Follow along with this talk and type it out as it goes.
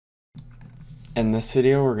In this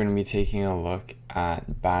video, we're going to be taking a look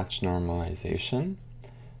at batch normalization.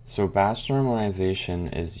 So batch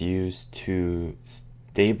normalization is used to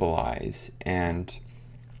stabilize and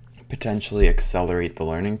potentially accelerate the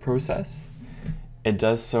learning process. It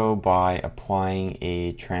does so by applying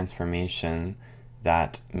a transformation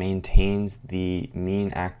that maintains the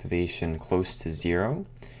mean activation close to 0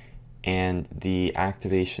 and the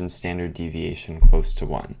activation standard deviation close to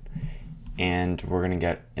 1. And we're going to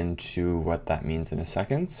get into what that means in a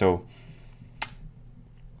second. So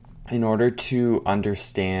in order to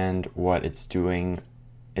understand what it's doing,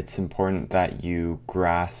 it's important that you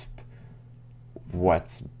grasp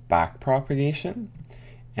what's backpropagation.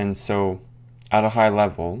 And so at a high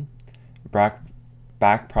level,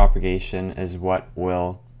 backpropagation is what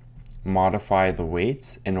will modify the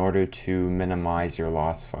weights in order to minimize your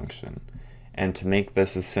loss function. And to make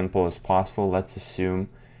this as simple as possible, let's assume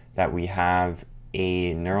that we have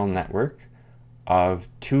a neural network of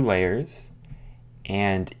 2 layers,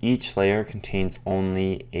 and each layer contains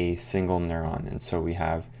only a single neuron. And so we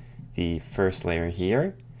have the first layer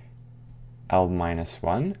here,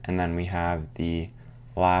 L-1, and then we have the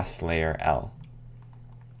last layer, L.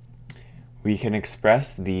 We can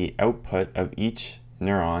express the output of each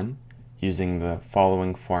neuron using the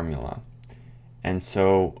following formula. And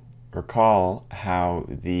so recall how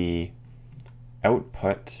the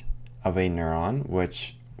output of a neuron,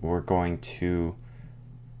 which we're going to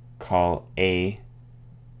call A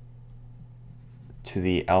to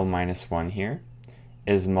the L-1 here,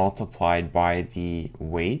 is multiplied by the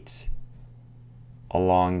weight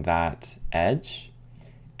along that edge,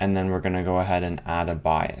 and then we're going to go ahead and add a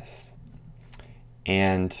bias.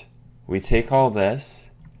 And we take all this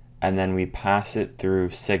and then we pass it through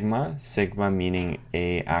sigma meaning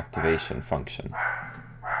a activation function.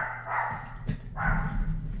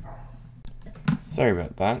 Sorry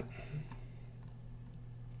about that.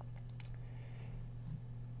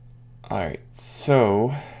 Alright,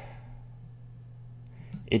 so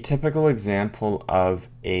a typical example of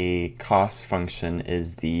a cost function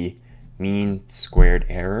is the mean squared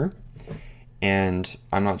error. And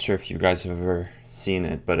I'm not sure if you guys have ever seen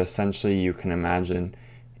it, but essentially you can imagine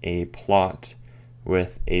a plot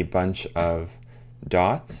with a bunch of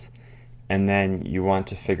dots, and then you want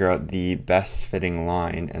to figure out the best fitting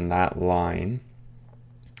line, and that line,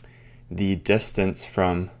 the distance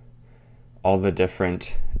from all the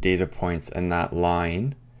different data points in that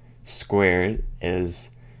line squared is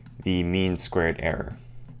the mean squared error.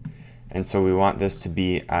 And so we want this to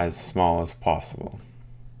be as small as possible.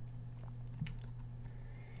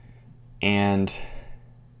 And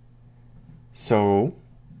so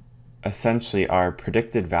essentially our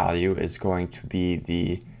predicted value is going to be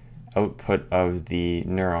the output of the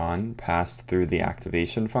neuron passed through the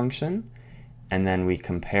activation function, and then we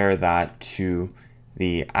compare that to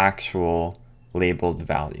the actual labeled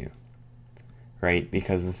value, right?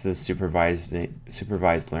 Because this is supervised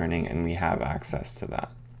learning and we have access to that.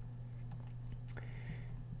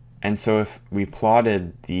 And so if we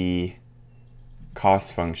plotted the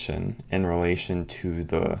cost function in relation to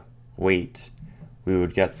the weight, we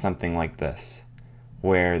would get something like this,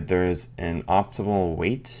 where there's an optimal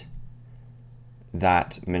weight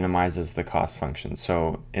that minimizes the cost function.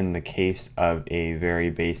 So in the case of a very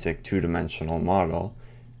basic 2-dimensional model,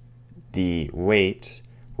 the weight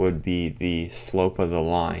would be the slope of the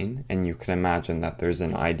line, and you can imagine that there's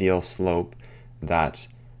an ideal slope that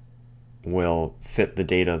will fit the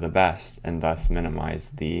data the best and thus minimize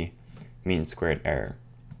the mean squared error.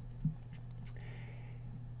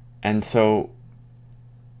 And so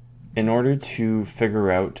in order to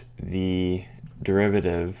figure out the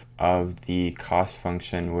derivative of the cost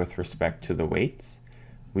function with respect to the weights,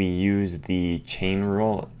 we use the chain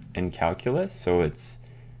rule in calculus. So it's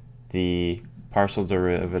the partial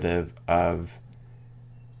derivative of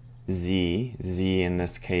z in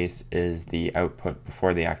this case is the output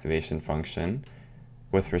before the activation function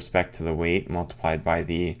with respect to the weight multiplied by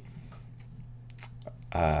the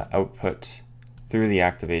output through the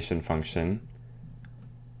activation function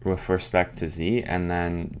with respect to z, and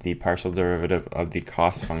then the partial derivative of the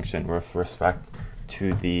cost function with respect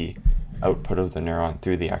to the output of the neuron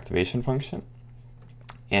through the activation function.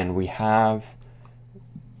 And we have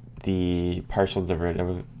the partial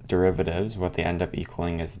derivatives, what they end up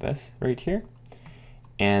equaling is this right here.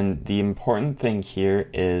 And the important thing here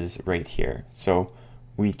is right here. So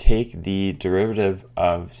we take the derivative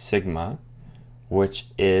of sigma, which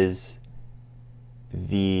is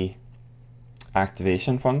the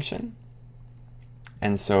activation function.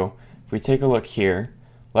 And so if we take a look here,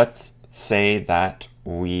 let's say that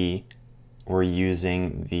we were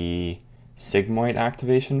using the sigmoid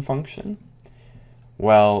activation function,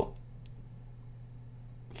 Well,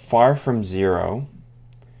 far from 0,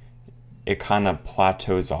 it kind of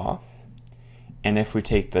plateaus off. And if we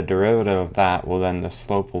take the derivative of that, well, then the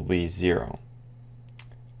slope will be 0.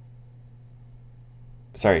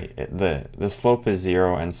 Sorry, the slope is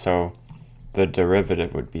 0, and so the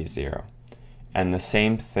derivative would be 0. And the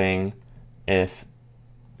same thing if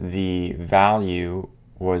the value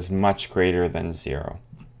was much greater than 0.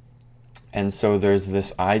 And so there's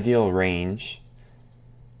this ideal range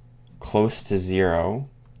close to 0,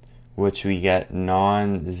 which we get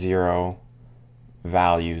non-zero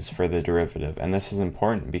values for the derivative. And this is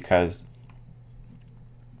important because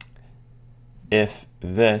if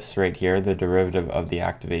this right here, the derivative of the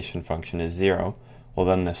activation function, is 0, well,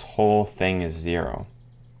 then this whole thing is 0.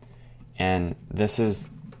 And this is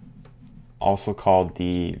also called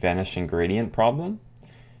the vanishing gradient problem.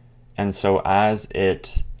 And so as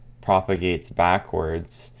it propagates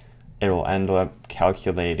backwards, it will end up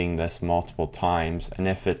calculating this multiple times. And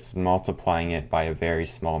if it's multiplying it by a very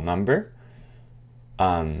small number,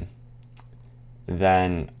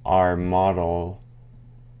 then our model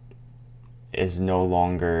is no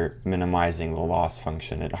longer minimizing the loss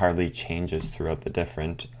function. It hardly changes throughout the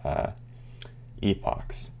different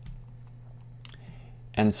epochs.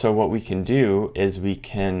 And so what we can do is we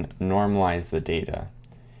can normalize the data.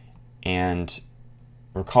 And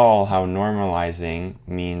recall how normalizing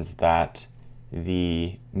means that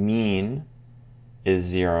the mean is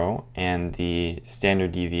 0 and the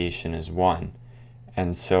standard deviation is 1.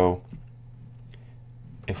 And so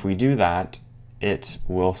if we do that, it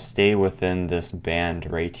will stay within this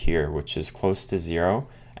band right here, which is close to 0,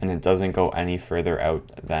 and it doesn't go any further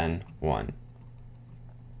out than 1.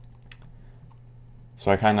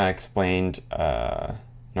 So I kind of explained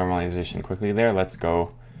normalization quickly there.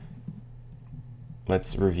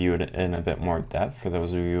 Let's review it in a bit more depth for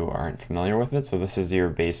those of you who aren't familiar with it. So this is your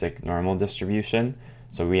basic normal distribution.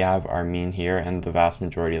 So we have our mean here, and the vast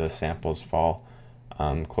majority of the samples fall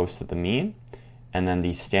close to the mean. And then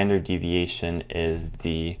the standard deviation is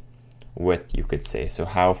the width, you could say. So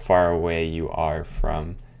how far away you are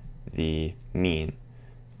from the mean.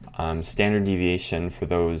 Standard deviation, for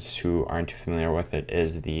those who aren't too familiar with it,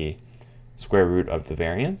 is the square root of the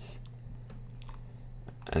variance.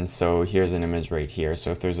 And so here's an image right here.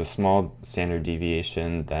 So if there's a small standard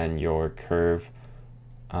deviation, then your curve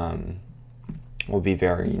will be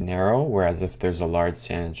very narrow, whereas if there's a large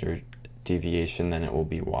standard deviation, then it will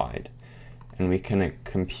be wide. And we can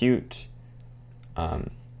compute, or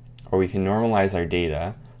we can normalize our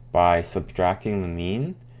data by subtracting the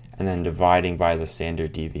mean and then dividing by the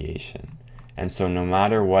standard deviation. And so no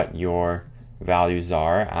matter what your values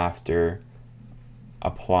are after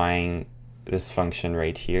applying this function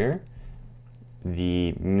right here,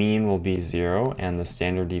 the mean will be 0 and the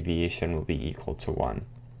standard deviation will be equal to 1.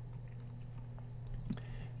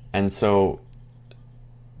 And so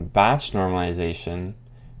batch normalization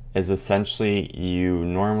is essentially you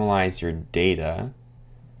normalize your data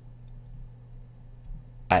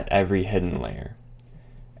at every hidden layer.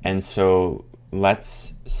 And so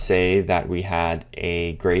let's say that we had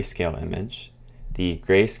a grayscale image. The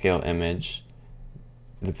grayscale image,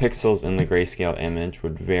 the pixels in the grayscale image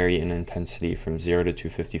would vary in intensity from 0 to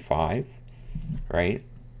 255, right?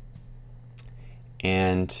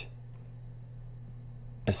 And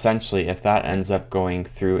essentially, if that ends up going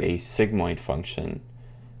through a sigmoid function,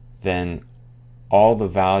 then all the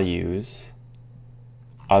values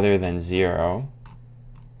other than 0,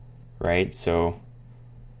 right, so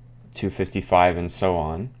 255 and so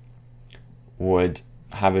on, would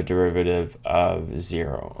have a derivative of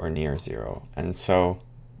 0 or near 0. And so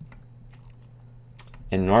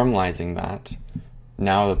in normalizing that,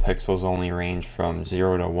 now the pixels only range from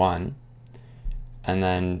 0 to 1, and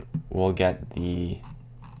then we'll get the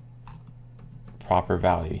proper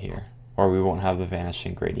value here, or we won't have the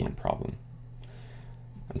vanishing gradient problem.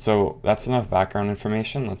 And so that's enough background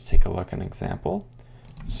information. Let's take a look at an example.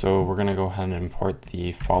 So we're going to go ahead and import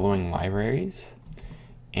the following libraries.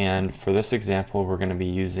 And for this example, we're going to be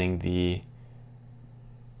using the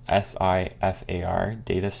SIFAR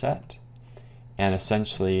dataset. And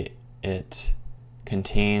essentially, it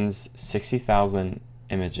contains 60,000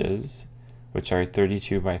 images, which are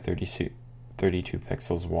 32 by 32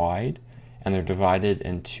 pixels wide, and they're divided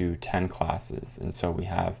into 10 classes. And so we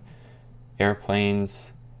have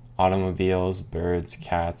airplanes, automobiles, birds,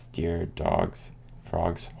 cats, deer, dogs,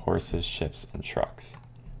 frogs, horses, ships, and trucks.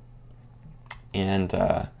 And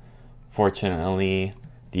fortunately,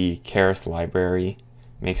 the Keras library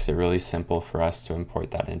makes it really simple for us to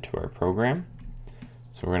import that into our program.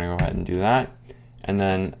 So we're going to go ahead and do that. And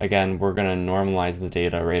then again, we're going to normalize the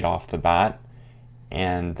data right off the bat.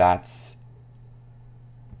 and that's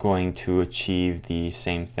going to achieve the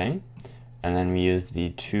same thing. And then we use the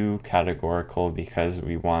to categorical because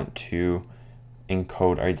we want to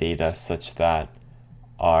encode our data such that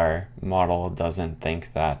our model doesn't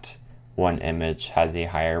think that one image has a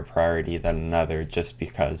higher priority than another just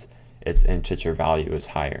because its integer value is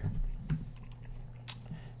higher.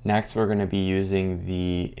 Next, we're going to be using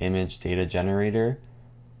the image data generator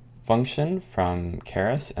function from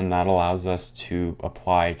Keras, and that allows us to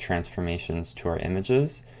apply transformations to our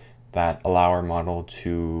images that allow our model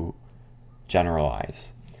to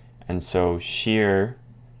generalize. And so shear,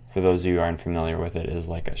 for those of you who aren't familiar with it, is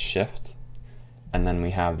like a shift. And then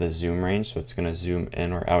we have the zoom range, so it's going to zoom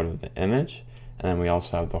in or out of the image. And then we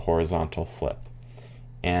also have the horizontal flip.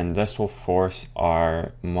 And this will force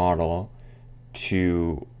our model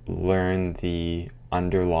to learn the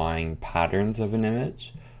underlying patterns of an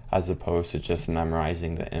image as opposed to just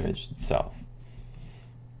memorizing the image itself.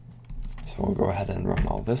 So we'll go ahead and run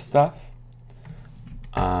all this stuff.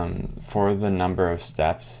 For the number of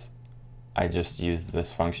steps, I just used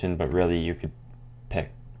this function, but really you could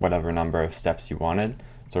pick whatever number of steps you wanted.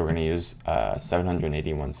 So we're going to use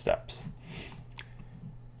 781 steps.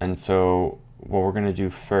 And so what we're going to do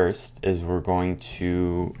first is we're going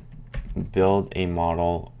to build a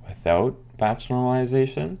model without batch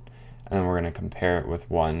normalization, and then we're going to compare it with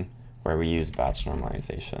one where we use batch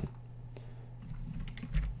normalization.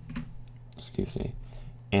 Excuse me.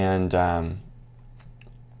 And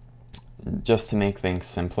just to make things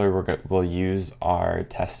simpler, we'll use our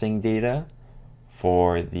testing data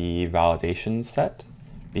for the validation set,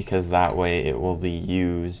 because that way it will be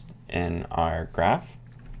used in our graph.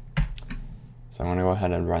 So I'm going to go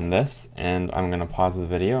ahead and run this, and I'm going to pause the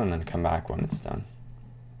video and then come back when it's done.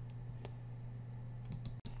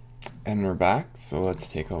 And we're back, so let's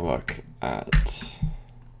take a look at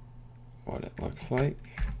what it looks like.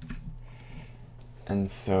 And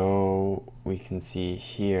so we can see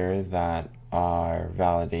here that our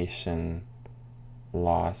validation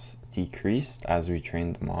loss decreased as we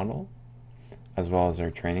trained the model, as well as our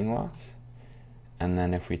training loss. And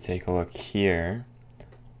then if we take a look here,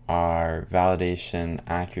 our validation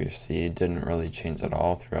accuracy didn't really change at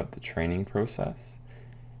all throughout the training process.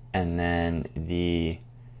 And then the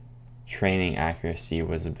training accuracy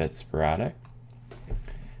was a bit sporadic.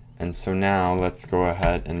 And so now let's go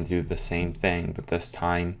ahead and do the same thing, but this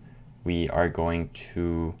time we are going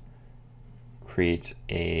to create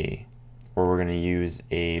we're going to use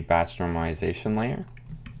a batch normalization layer.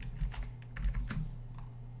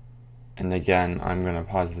 And again, I'm going to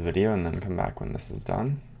pause the video and then come back when this is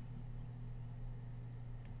done.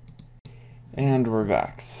 And we're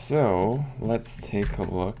back. So let's take a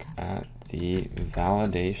look at the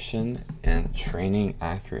validation and training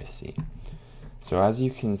accuracy. So as you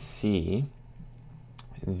can see,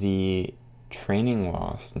 the training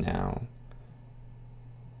loss now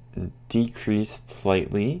decreased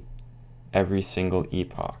slightly every single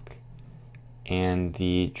epoch, and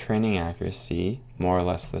the training accuracy more or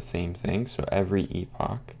less the same thing. So every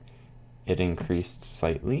epoch it increased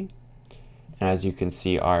slightly, and as you can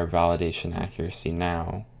see, our validation accuracy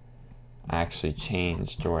now actually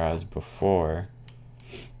changed, whereas before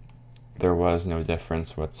there was no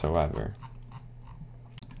difference whatsoever.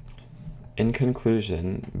 In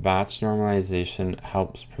conclusion, batch normalization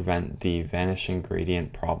helps prevent the vanishing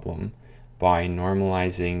gradient problem by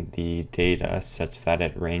normalizing the data such that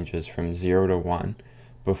it ranges from 0 to 1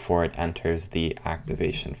 before it enters the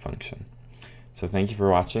activation function. So thank you for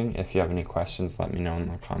watching. If you have any questions, let me know in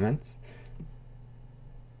the comments.